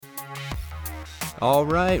All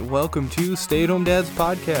right, welcome to Stay at Home Dads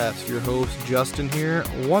Podcast. Your host, Justin, here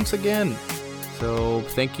once again. So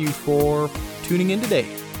thank you for tuning in today.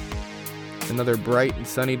 It's another bright and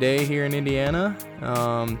sunny day here in Indiana.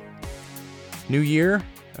 New year.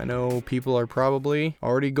 I know people are probably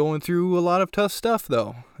already going through a lot of tough stuff,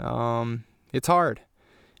 though. It's hard.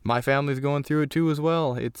 My family's going through it too as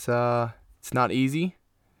well. It's not easy.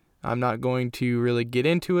 I'm not going to really get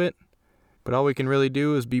into it. But all we can really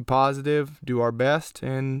do is be positive, do our best,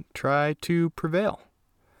 and try to prevail.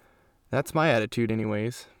 That's my attitude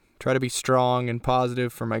anyways. Try to be strong and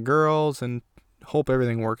positive for my girls and hope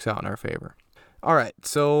everything works out in our favor. All right,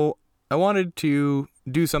 so I wanted to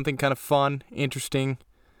do something kind of fun, interesting,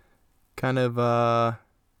 kind of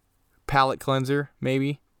palate cleanser,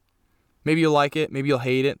 maybe. Maybe you'll like it, maybe you'll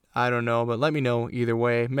hate it, I don't know, but let me know either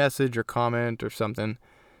way, message or comment or something.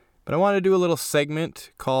 But I want to do a little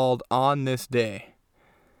segment called On This Day.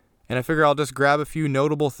 And I figure I'll just grab a few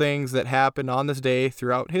notable things that happened on this day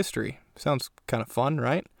throughout history. Sounds kind of fun,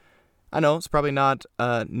 right? I know it's probably not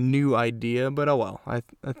a new idea, but oh well. I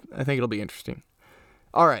think it'll be interesting.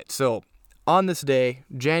 All right, so on this day,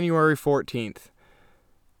 January 14th,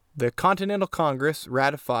 the Continental Congress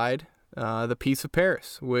ratified the Peace of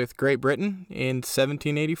Paris with Great Britain in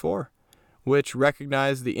 1784. Which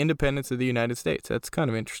recognized the independence of the United States. That's kind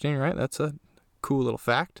of interesting, right? That's a cool little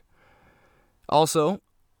fact. Also,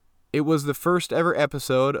 it was the first ever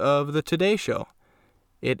episode of The Today Show.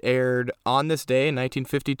 It aired on this day in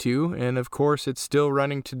 1952, and of course it's still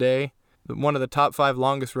running today. One of the top 5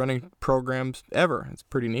 longest running programs ever. It's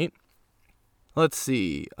pretty neat. Let's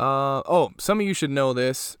see. Some of you should know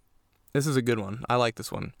this. This is a good one. I like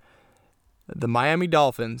this one. The Miami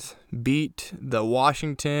Dolphins beat the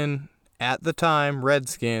Washington, at the time,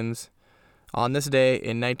 Redskins, on this day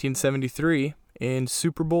in 1973 in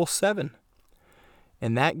Super Bowl VII.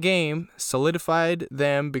 And that game solidified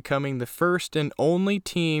them becoming the first and only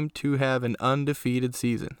team to have an undefeated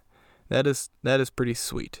season. That is pretty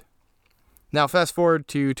sweet. Now, fast forward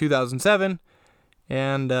to 2007,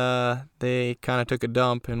 and they kind of took a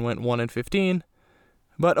dump and went 1-15.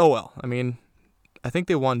 But oh well. I mean, I think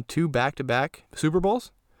they won 2 back-to-back Super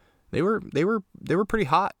Bowls. They were pretty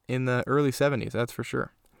hot in the early 70s, that's for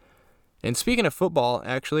sure. And speaking of football,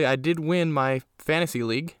 actually, I did win my fantasy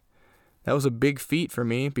league. That was a big feat for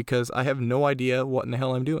me because I have no idea what in the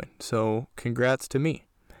hell I'm doing. So congrats to me.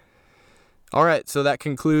 All right, so that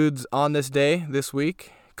concludes On This Day this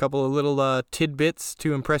week. A couple of little tidbits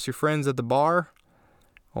to impress your friends at the bar.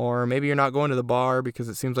 Or maybe you're not going to the bar because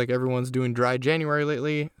it seems like everyone's doing dry January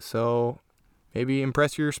lately. So maybe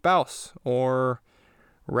impress your spouse or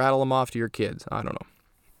rattle them off to your kids. I don't know.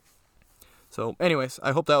 So anyways,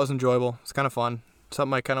 I hope that was enjoyable. It's kind of fun.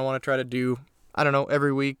 Something I kind of want to try to do, I don't know,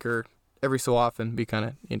 every week or every so often. Be kind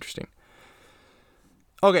of interesting.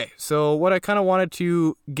 Okay, so what I kind of wanted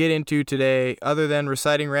to get into today, other than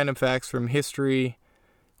reciting random facts from history,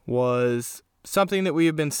 was something that we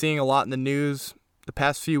have been seeing a lot in the news the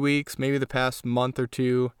past few weeks, maybe the past month or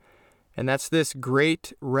two, and that's this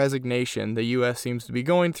great resignation the U.S. seems to be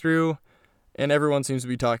going through and everyone seems to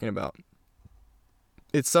be talking about.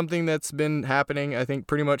 It's something that's been happening, I think,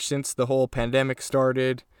 pretty much since the whole pandemic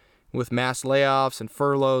started with mass layoffs and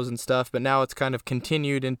furloughs and stuff, but now it's kind of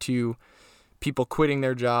continued into people quitting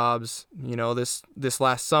their jobs. You know, this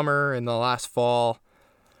last summer and the last fall,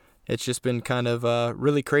 it's just been kind of a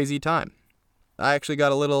really crazy time. I actually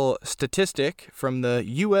got a little statistic from the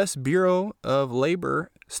U.S. Bureau of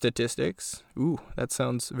Labor Statistics. Ooh, that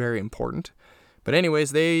sounds very important. But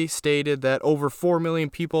anyways, they stated that over 4 million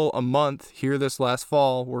people a month here this last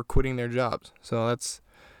fall were quitting their jobs. So that's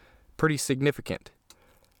pretty significant.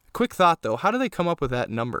 Quick thought though, how do they come up with that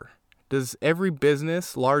number? Does every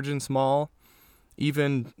business, large and small,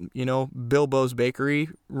 even, Bilbo's Bakery,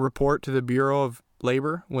 report to the Bureau of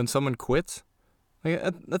Labor when someone quits?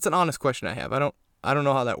 That's an honest question I have. I don't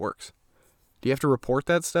know how that works. Do you have to report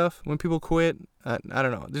that stuff when people quit? I don't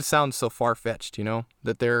know. It just sounds so far-fetched,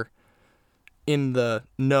 that they're in the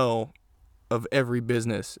know of every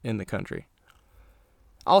business in the country.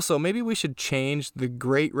 Also, maybe we should change the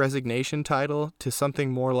Great Resignation title to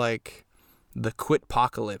something more like the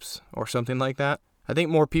Quitpocalypse or something like that. I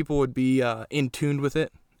think more people would be in tune with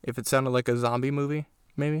it if it sounded like a zombie movie,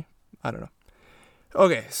 maybe. I don't know.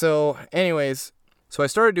 Okay, so anyways, I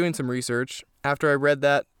started doing some research after I read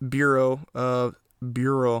that Bureau,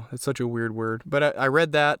 it's such a weird word, but I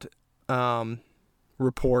read that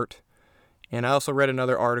report. And I also read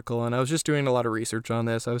another article, and I was just doing a lot of research on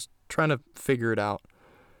this. I was trying to figure it out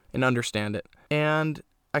and understand it. And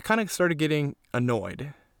I kind of started getting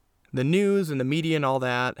annoyed. The news and the media and all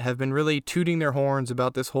that have been really tooting their horns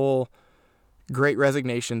about this whole Great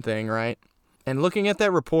Resignation thing, right? And looking at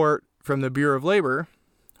that report from the Bureau of Labor,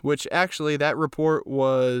 which actually that report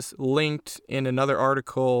was linked in another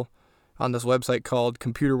article on this website called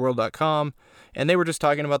computerworld.com, and they were just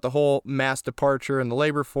talking about the whole mass departure in the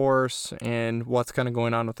labor force and what's kind of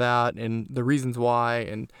going on with that and the reasons why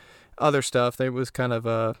and other stuff. It was kind of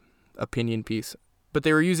a opinion piece. But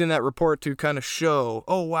they were using that report to kind of show,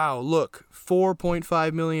 oh wow, look,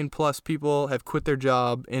 4.5 million plus people have quit their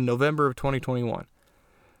job in November of 2021.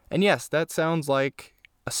 And yes, that sounds like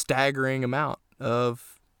a staggering amount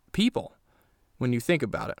of people when you think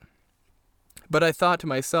about it. But I thought to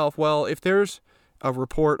myself, well, if there's a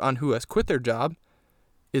report on who has quit their job,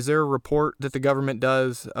 is there a report that the government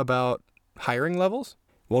does about hiring levels?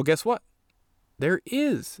 Well, guess what? There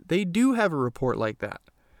is. They do have a report like that.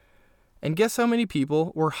 And guess how many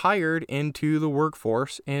people were hired into the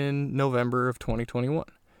workforce in November of 2021?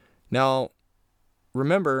 Now,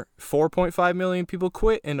 remember, 4.5 million people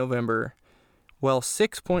quit in November. Well,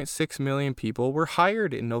 6.6 million people were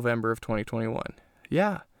hired in November of 2021.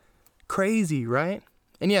 Yeah, crazy, right?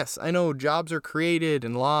 And yes, I know jobs are created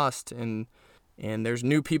and lost, and there's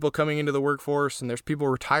new people coming into the workforce, and there's people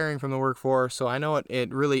retiring from the workforce. So I know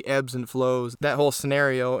it really ebbs and flows, that whole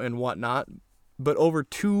scenario and whatnot. But over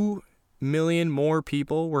 2 million more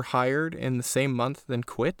people were hired in the same month than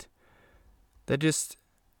quit. That just,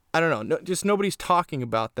 I don't know, just nobody's talking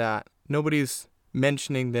about that. Nobody's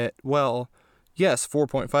mentioning that, well, yes,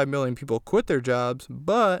 4.5 million people quit their jobs,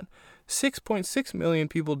 but 6.6 million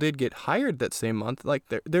people did get hired that same month. Like,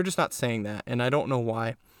 they're just not saying that, and I don't know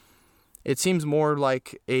why. It seems more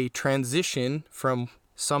like a transition from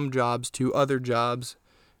some jobs to other jobs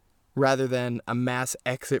rather than a mass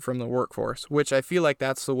exit from the workforce, which I feel like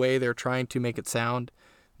that's the way they're trying to make it sound,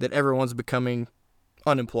 that everyone's becoming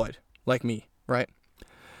unemployed, like me, right?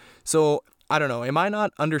 So, I don't know. Am I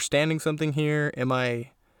not understanding something here? Am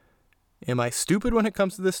I stupid when it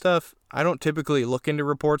comes to this stuff? I don't typically look into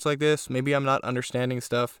reports like this. Maybe I'm not understanding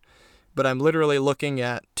stuff, but I'm literally looking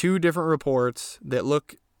at two different reports that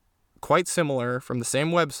look quite similar from the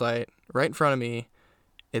same website right in front of me.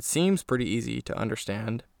 It seems pretty easy to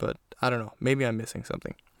understand, but I don't know. Maybe I'm missing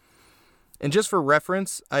something. And just for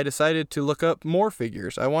reference, I decided to look up more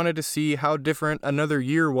figures. I wanted to see how different another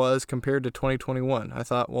year was compared to 2021. I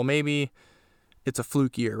thought, well, maybe it's a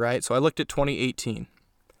fluke year, right? So I looked at 2018,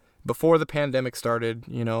 before the pandemic started,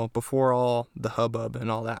 before all the hubbub and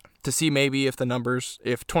all that, to see maybe if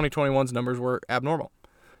 2021's numbers were abnormal.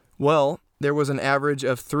 Well, there was an average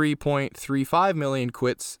of 3.35 million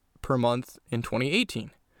quits per month in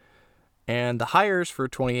 2018. And the hires for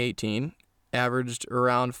 2018 averaged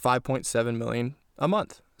around 5.7 million a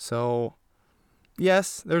month. So,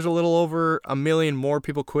 yes, there's a little over 1 million more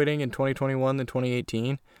people quitting in 2021 than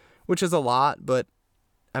 2018, which is a lot, but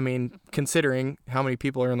I mean, considering how many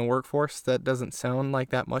people are in the workforce, that doesn't sound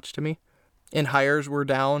like that much to me. And hires were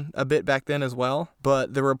down a bit back then as well.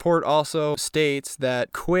 But the report also states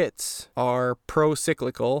that quits are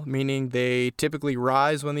pro-cyclical, meaning they typically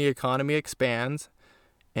rise when the economy expands,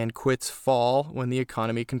 and quits fall when the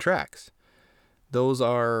economy contracts. Those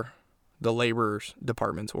are the Labor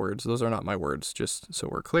Department's words. Those are not my words, just so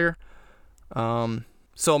we're clear.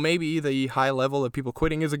 So maybe the high level of people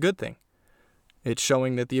quitting is a good thing. It's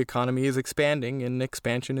showing that the economy is expanding, and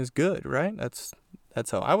expansion is good, right? That's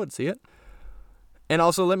how I would see it. And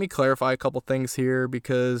also, let me clarify a couple things here,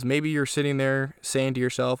 because maybe you're sitting there saying to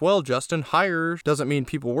yourself, well, Justin, hires doesn't mean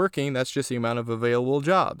people working. That's just the amount of available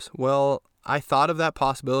jobs. Well, I thought of that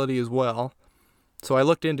possibility as well. So I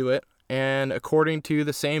looked into it. And according to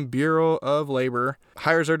the same Bureau of Labor,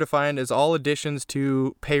 hires are defined as all additions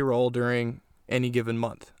to payroll during any given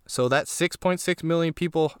month. So that's 6.6 million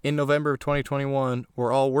people in November of 2021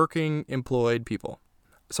 were all working, employed people.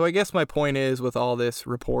 So I guess my point is, with all this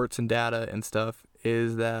reports and data and stuff,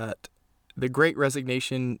 is that the Great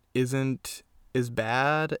Resignation isn't as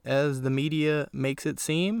bad as the media makes it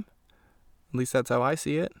seem. At least that's how I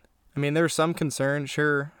see it. I mean, there's some concern,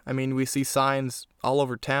 sure. I mean, we see signs all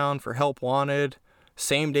over town for help wanted,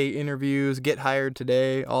 same-day interviews, get hired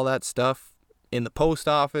today, all that stuff. In the post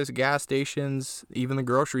office, gas stations, even the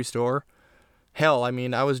grocery store. Hell, I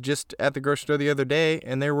mean, I was just at the grocery store the other day,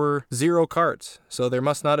 and there were 0 carts. So there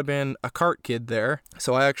must not have been a cart kid there.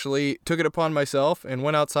 So I actually took it upon myself and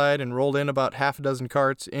went outside and rolled in about half a dozen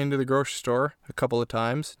carts into the grocery store a couple of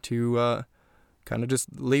times to kind of just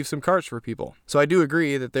leave some carts for people. So I do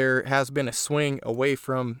agree that there has been a swing away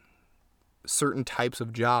from certain types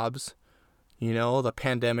of jobs. The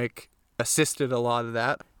pandemic assisted a lot of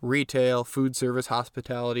that. Retail, food service,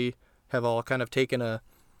 hospitality have all kind of taken a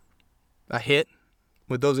hit,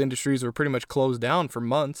 with those industries were pretty much closed down for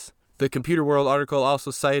months. The Computer World article also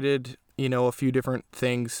cited, a few different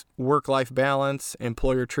things: work-life balance,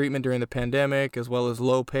 employer treatment during the pandemic, as well as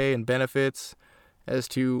low pay and benefits as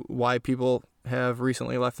to why people have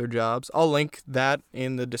recently left their jobs. I'll link that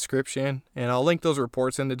in the description, and I'll link those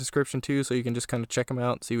reports in the description too, so you can just kind of check them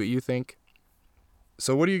out and see what you think.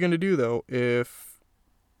 So what are you going to do, though, if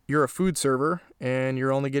you're a food server and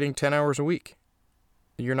you're only getting 10 hours a week?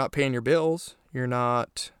 You're not paying your bills, you're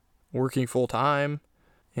not working full-time,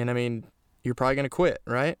 and you're probably going to quit,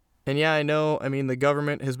 right? And yeah, I know, the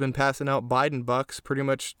government has been passing out Biden bucks pretty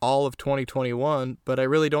much all of 2021, but I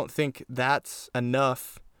really don't think that's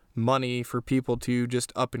enough money for people to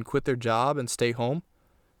just up and quit their job and stay home,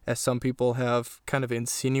 as some people have kind of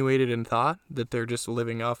insinuated and thought that they're just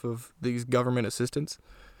living off of these government assistance.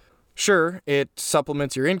 Sure, it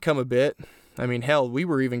supplements your income a bit. Hell, we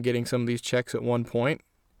were even getting some of these checks at one point.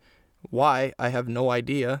 Why? I have no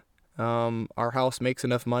idea. Our house makes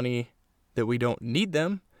enough money that we don't need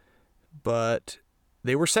them, but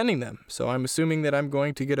they were sending them. So I'm assuming that I'm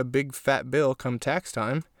going to get a big fat bill come tax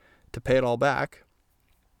time to pay it all back.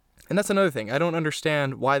 And that's another thing. I don't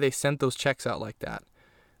understand why they sent those checks out like that.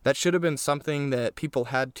 That should have been something that people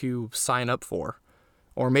had to sign up for.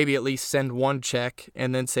 Or maybe at least send one check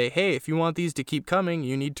and then say, hey, if you want these to keep coming,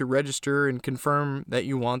 you need to register and confirm that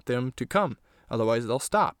you want them to come. Otherwise, they'll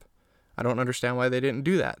stop. I don't understand why they didn't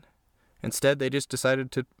do that. Instead, they just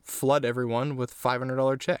decided to flood everyone with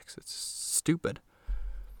 $500 checks. It's stupid.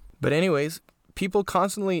 But anyways, people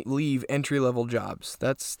constantly leave entry-level jobs.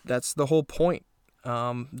 That's the whole point.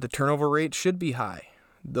 The turnover rate should be high.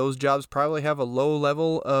 Those jobs probably have a low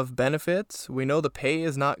level of benefits. We know the pay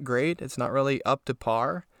is not great. It's not really up to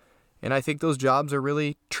par. And I think those jobs are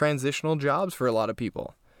really transitional jobs for a lot of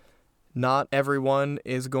people. Not everyone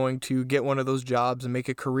is going to get one of those jobs and make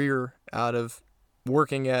a career out of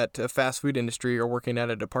working at a fast food industry or working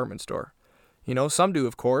at a department store. Some do,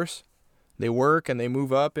 of course. They work and they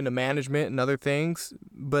move up into management and other things,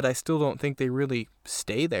 but I still don't think they really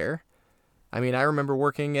stay there. I remember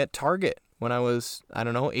working at Target when I was,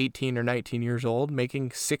 18 or 19 years old,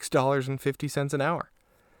 making $6.50 an hour.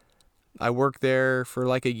 I worked there for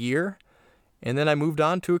like a year, and then I moved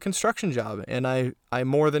on to a construction job, and I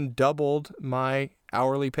more than doubled my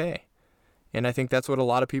hourly pay. And I think that's what a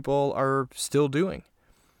lot of people are still doing.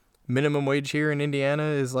 Minimum wage here in Indiana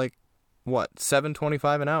is like,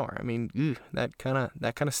 $7.25 an hour. That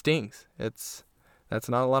kind of stings. That's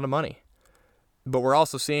not a lot of money. But we're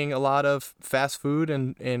also seeing a lot of fast food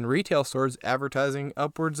and retail stores advertising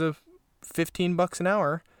upwards of $15 an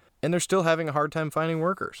hour, and they're still having a hard time finding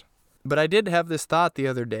workers. But I did have this thought the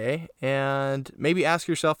other day, and maybe ask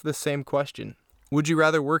yourself this same question. Would you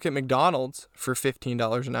rather work at McDonald's for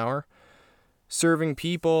 $15 an hour, serving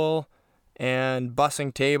people and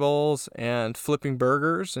bussing tables and flipping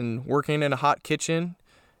burgers and working in a hot kitchen,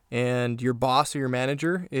 and your boss or your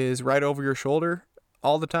manager is right over your shoulder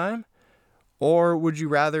all the time? Or would you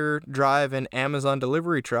rather drive an Amazon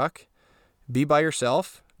delivery truck, be by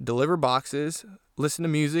yourself, deliver boxes, listen to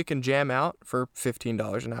music, and jam out for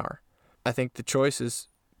 $15 an hour? I think the choice is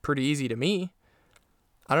pretty easy to me.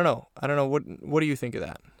 I don't know. What do you think of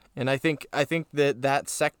that? And I think that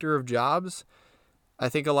sector of jobs, I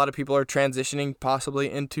think a lot of people are transitioning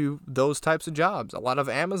possibly into those types of jobs. A lot of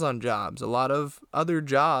Amazon jobs, a lot of other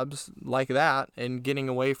jobs like that, and getting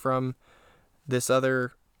away from this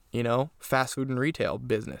other, fast food and retail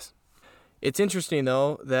business. It's interesting,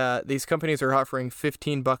 though, that these companies are offering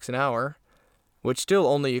 $15 an hour, which still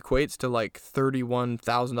only equates to like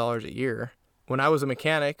 $31,000 a year. When I was a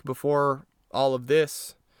mechanic before all of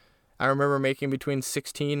this, I remember making between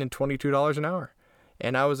 $16 and $22 an hour.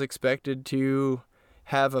 And I was expected to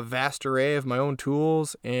have a vast array of my own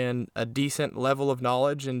tools and a decent level of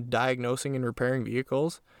knowledge in diagnosing and repairing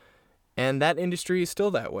vehicles. And that industry is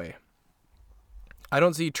still that way. I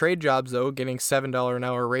don't see trade jobs, though, getting $7 an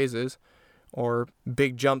hour raises or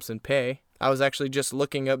big jumps in pay. I was actually just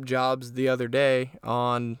looking up jobs the other day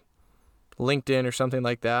on LinkedIn or something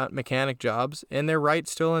like that, mechanic jobs, and they're right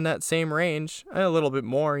still in that same range, a little bit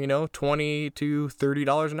more, $20 to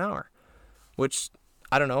 $30 an hour, which,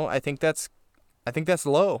 I don't know, I think that's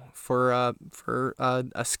low for a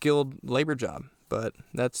skilled labor job, but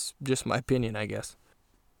that's just my opinion, I guess.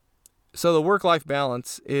 So the work-life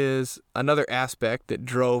balance is another aspect that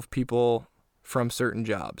drove people from certain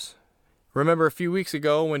jobs. Remember a few weeks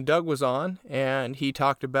ago when Doug was on and he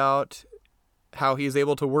talked about how he's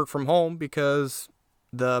able to work from home because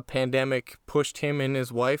the pandemic pushed him and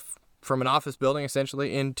his wife from an office building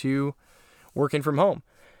essentially into working from home.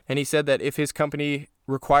 And he said that if his company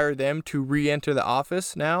required them to re-enter the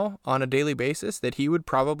office now on a daily basis, that he would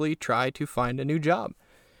probably try to find a new job.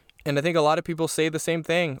 And I think a lot of people say the same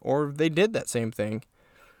thing, or they did that same thing.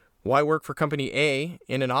 Why work for company A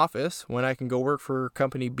in an office when I can go work for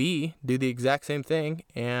company B, do the exact same thing,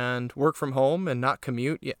 and work from home and not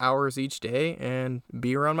commute hours each day and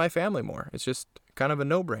be around my family more? It's just kind of a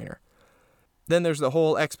no-brainer. Then there's the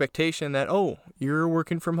whole expectation that, oh, you're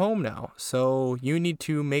working from home now, so you need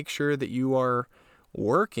to make sure that you are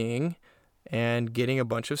working and getting a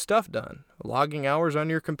bunch of stuff done, logging hours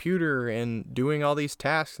on your computer and doing all these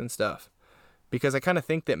tasks and stuff. Because I kind of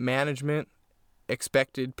think that management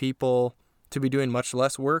expected people to be doing much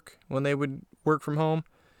less work when they would work from home,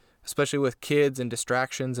 especially with kids and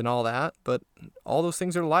distractions and all that. But all those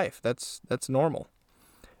things are life. That's normal.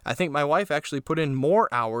 I think my wife actually put in more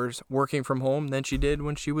hours working from home than she did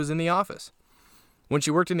when she was in the office. When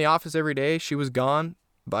she worked in the office every day, she was gone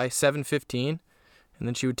by 7:15, and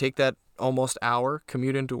then she would take that almost hour,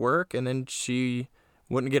 commute into work, and then she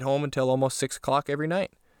wouldn't get home until almost 6 o'clock every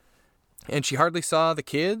night. And she hardly saw the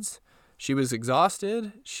kids. She was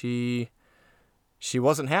exhausted. She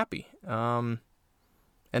wasn't happy. And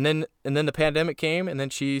then the pandemic came, and then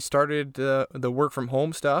she started the work from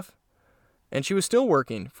home stuff, and she was still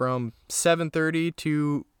working from 7:30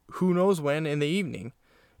 to who knows when in the evening.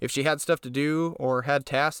 If she had stuff to do or had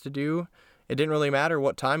tasks to do, it didn't really matter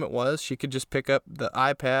what time it was. She could just pick up the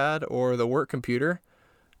iPad or the work computer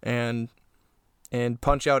and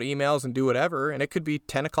punch out emails and do whatever, and it could be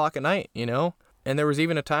 10 o'clock at night, And there was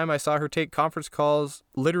even a time I saw her take conference calls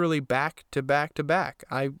literally back to back to back.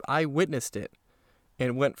 I witnessed it. And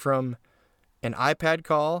it went from an iPad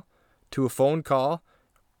call to a phone call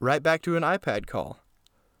right back to an iPad call.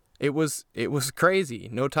 It was crazy.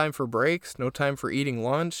 No time for breaks, no time for eating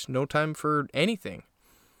lunch, no time for anything.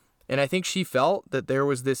 And I think she felt that there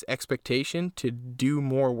was this expectation to do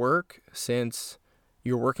more work since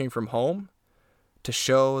you're working from home, to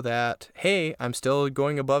show that, hey, I'm still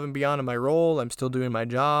going above and beyond in my role. I'm still doing my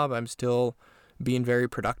job. I'm still being very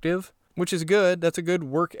productive, which is good. That's a good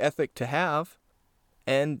work ethic to have.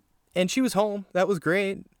 And she was home. That was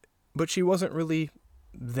great. But she wasn't really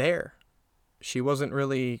there. She wasn't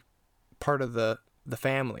really part of the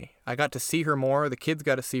family. I got to see her more. The kids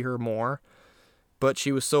got to see her more. But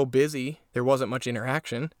she was so busy, there wasn't much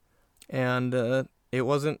interaction. And it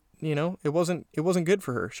wasn't good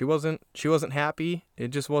for her. She wasn't happy. It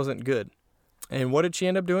just wasn't good. And what did she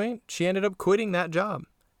end up doing? She ended up quitting that job.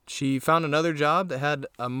 She found another job that had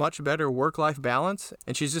a much better work-life balance,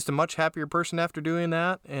 and she's just a much happier person after doing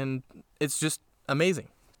that, and it's just amazing.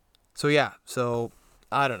 So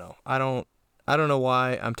I don't know. I don't know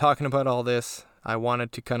why I'm talking about all this. I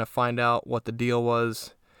wanted to kind of find out what the deal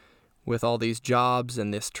was with all these jobs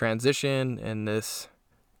and this transition and this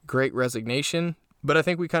great resignation. But I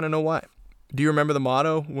think we kind of know why. Do you remember the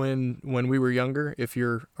motto when we were younger, if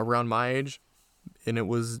you're around my age? And it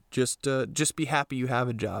was just be happy you have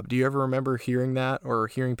a job. Do you ever remember hearing that or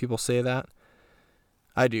hearing people say that?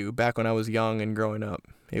 I do. Back when I was young and growing up,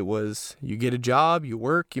 it was you get a job, you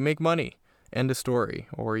work, you make money. End of story.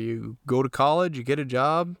 Or you go to college, you get a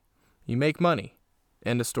job, you make money.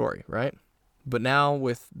 End of story, right? But now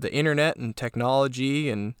with the internet and technology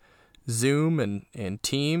and Zoom and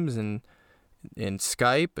Teams and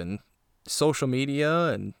Skype and social media,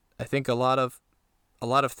 and I think a lot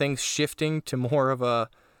of things shifting to more of a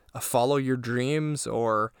follow your dreams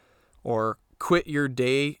or quit your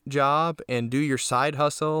day job and do your side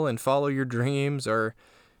hustle and follow your dreams, or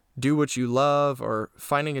do what you love, or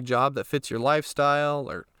finding a job that fits your lifestyle,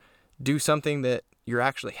 or do something that you're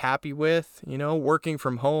actually happy with, working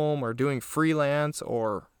from home or doing freelance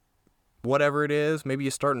or whatever it is. Maybe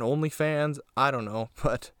you start an OnlyFans. I don't know.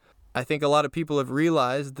 But I think a lot of people have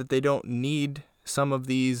realized that they don't need some of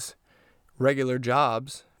these regular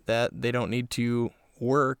jobs, that they don't need to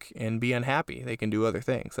work and be unhappy. They can do other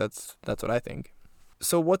things. That's what I think.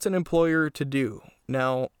 So what's an employer to do?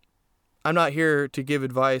 Now, I'm not here to give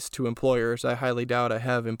advice to employers. I highly doubt I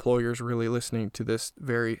have employers really listening to this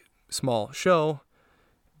very small show.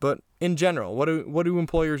 But in general, what do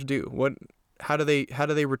employers do? How do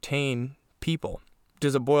they retain people?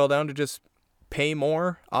 Does it boil down to just pay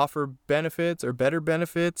more, offer benefits or better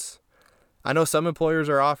benefits? I know some employers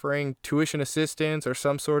are offering tuition assistance or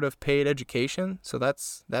some sort of paid education, so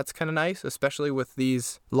that's kind of nice, especially with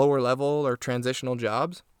these lower level or transitional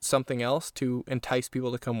jobs. Something else to entice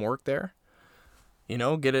people to come work there.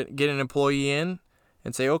 Get an employee in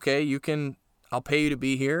and say, okay, I'll pay you to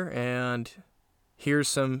be here, and here's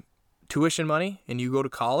some tuition money, and you go to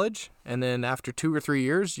college, and then after 2 or 3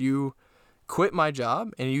 years, you quit my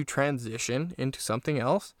job and you transition into something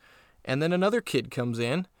else, and then another kid comes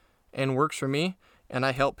in and works for me, and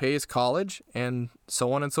I help pay his college and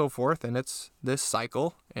so on and so forth. And it's this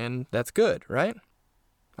cycle, and that's good, right?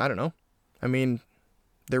 I don't know. I mean,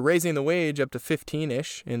 they're raising the wage up to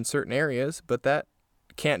 15-ish in certain areas, but that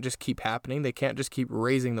can't just keep happening. They can't just keep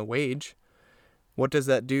raising the wage. What does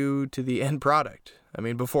that do to the end product? I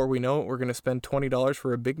mean, before we know it, we're going to spend $20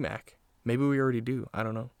 for a Big Mac. Maybe we already do. I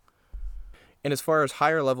don't know. And as far as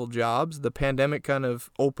higher level jobs, the pandemic kind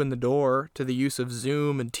of opened the door to the use of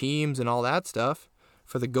Zoom and Teams and all that stuff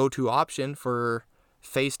for the go-to option for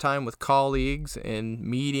FaceTime with colleagues and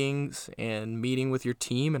meeting with your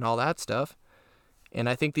team and all that stuff. And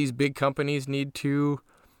I think these big companies need to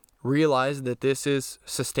realize that this is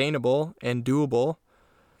sustainable and doable,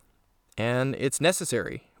 and it's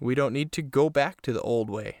necessary. We don't need to go back to the old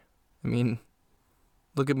way. I mean,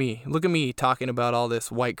 look at me talking about all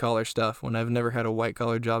this white collar stuff when I've never had a white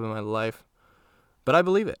collar job in my life. But I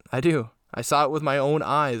believe it. I do. I saw it with my own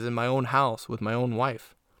eyes in my own house with my own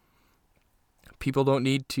wife. People don't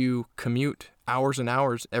need to commute hours and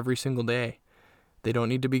hours every single day. They don't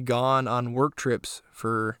need to be gone on work trips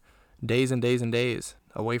for days and days and days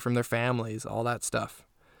away from their families, all that stuff.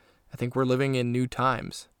 I think we're living in new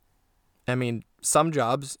times. I mean, some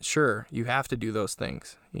jobs, sure, you have to do those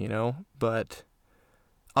things, but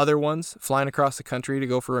other ones, flying across the country to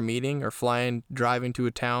go for a meeting or driving to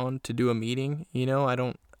a town to do a meeting, I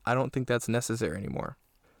don't think that's necessary anymore.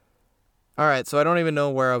 All right, so I don't even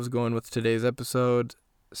know where I was going with today's episode.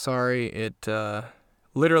 Sorry, it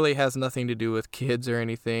literally has nothing to do with kids or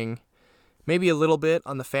anything. Maybe a little bit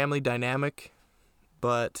on the family dynamic,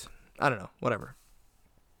 but I don't know, whatever.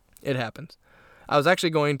 It happens. I was actually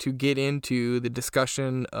going to get into the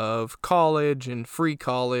discussion of college and free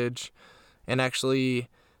college, and actually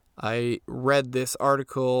I read this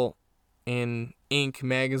article in Inc.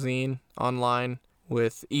 magazine online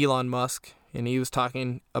with Elon Musk, and he was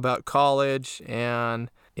talking about college,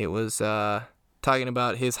 and it was talking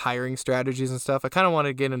about his hiring strategies and stuff. I kind of wanted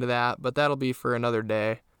to get into that, but that'll be for another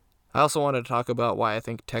day. I also wanted to talk about why I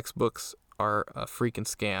think textbooks are a freaking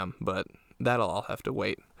scam, but that'll all have to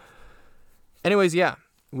wait. Anyways, yeah,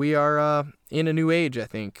 we are in a new age, I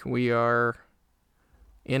think. We are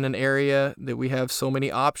in an area that we have so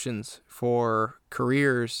many options for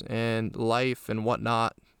careers and life and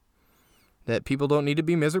whatnot that people don't need to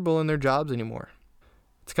be miserable in their jobs anymore.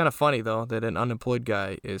 It's kind of funny, though, that an unemployed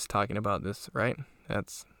guy is talking about this, right?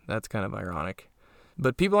 That's kind of ironic.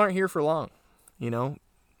 But people aren't here for long,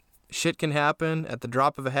 Shit can happen at the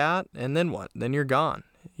drop of a hat, and then what? Then you're gone.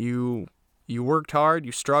 You worked hard,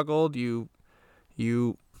 you struggled, you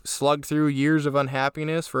slugged through years of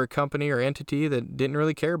unhappiness for a company or entity that didn't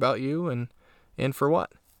really care about you, and for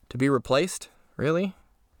what? To be replaced? Really?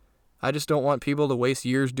 I just don't want people to waste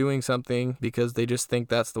years doing something because they just think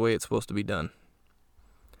that's the way it's supposed to be done.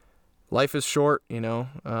 Life is short,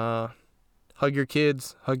 hug your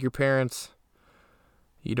kids, hug your parents.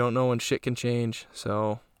 You don't know when shit can change,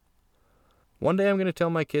 so one day I'm going to tell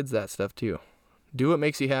my kids that stuff too. Do what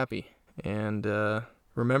makes you happy, and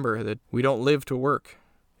remember that we don't live to work,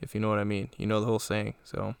 if you know what I mean. You know the whole saying.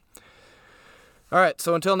 So, all right,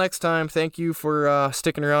 so until next time, thank you for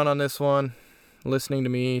sticking around on this one, listening to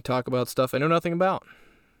me talk about stuff I know nothing about.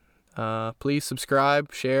 Please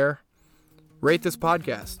subscribe, share, rate this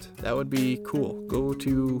podcast. That would be cool. Go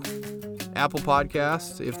to Apple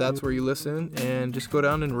Podcasts, if that's where you listen, and just go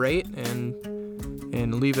down and rate and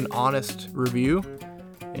leave an honest review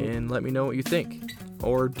and let me know what you think,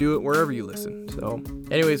 or do it wherever you listen. So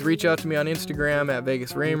anyways, reach out to me on Instagram at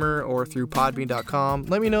VegasRaymer or through podbean.com.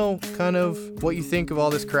 Let me know kind of what you think of all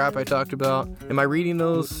this crap I talked about. Am I reading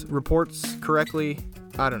those reports correctly?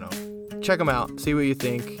 I don't know. Check them out. See what you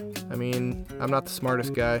think. I mean, I'm not the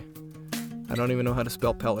smartest guy. I don't even know how to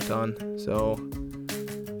spell Peloton. So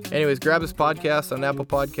anyways, grab this podcast on Apple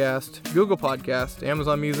Podcast, Google Podcast,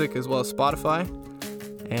 Amazon Music, as well as Spotify.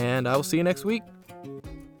 And I will see you next week.